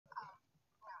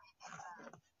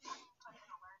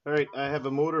Alright, I have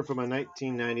a motor from a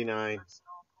 1999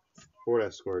 Ford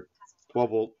Escort, 12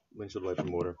 volt windshield wiper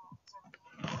motor.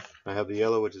 I have the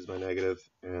yellow, which is my negative,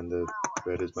 and the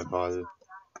red is my positive.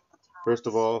 First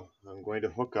of all, I'm going to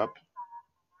hook up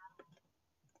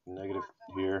the negative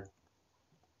here,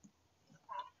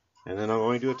 and then I'm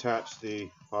going to attach the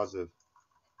positive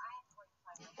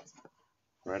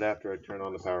right after I turn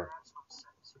on the power.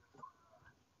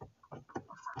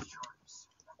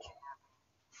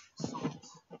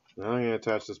 Now I'm going to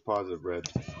attach this positive red,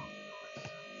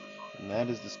 and that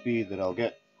is the speed that I'll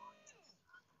get.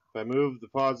 If I move the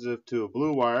positive to a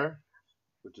blue wire,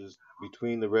 which is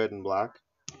between the red and black,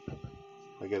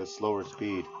 I get a slower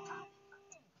speed.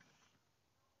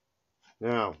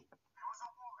 Now,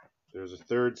 there's a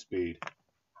third speed.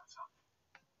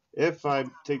 If I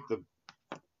take the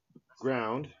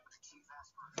ground,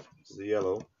 the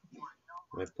yellow,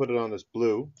 and I put it on this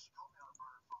blue,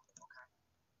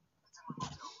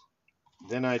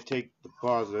 then I take the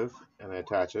positive and I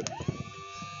attach it,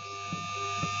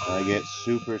 and I get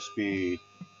super speed.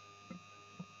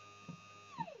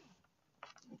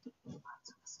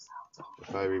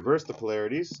 If I reverse the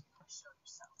polarities,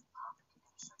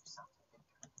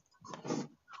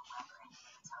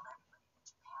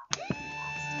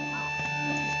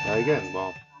 again,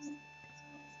 well,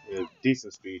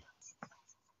 decent speed.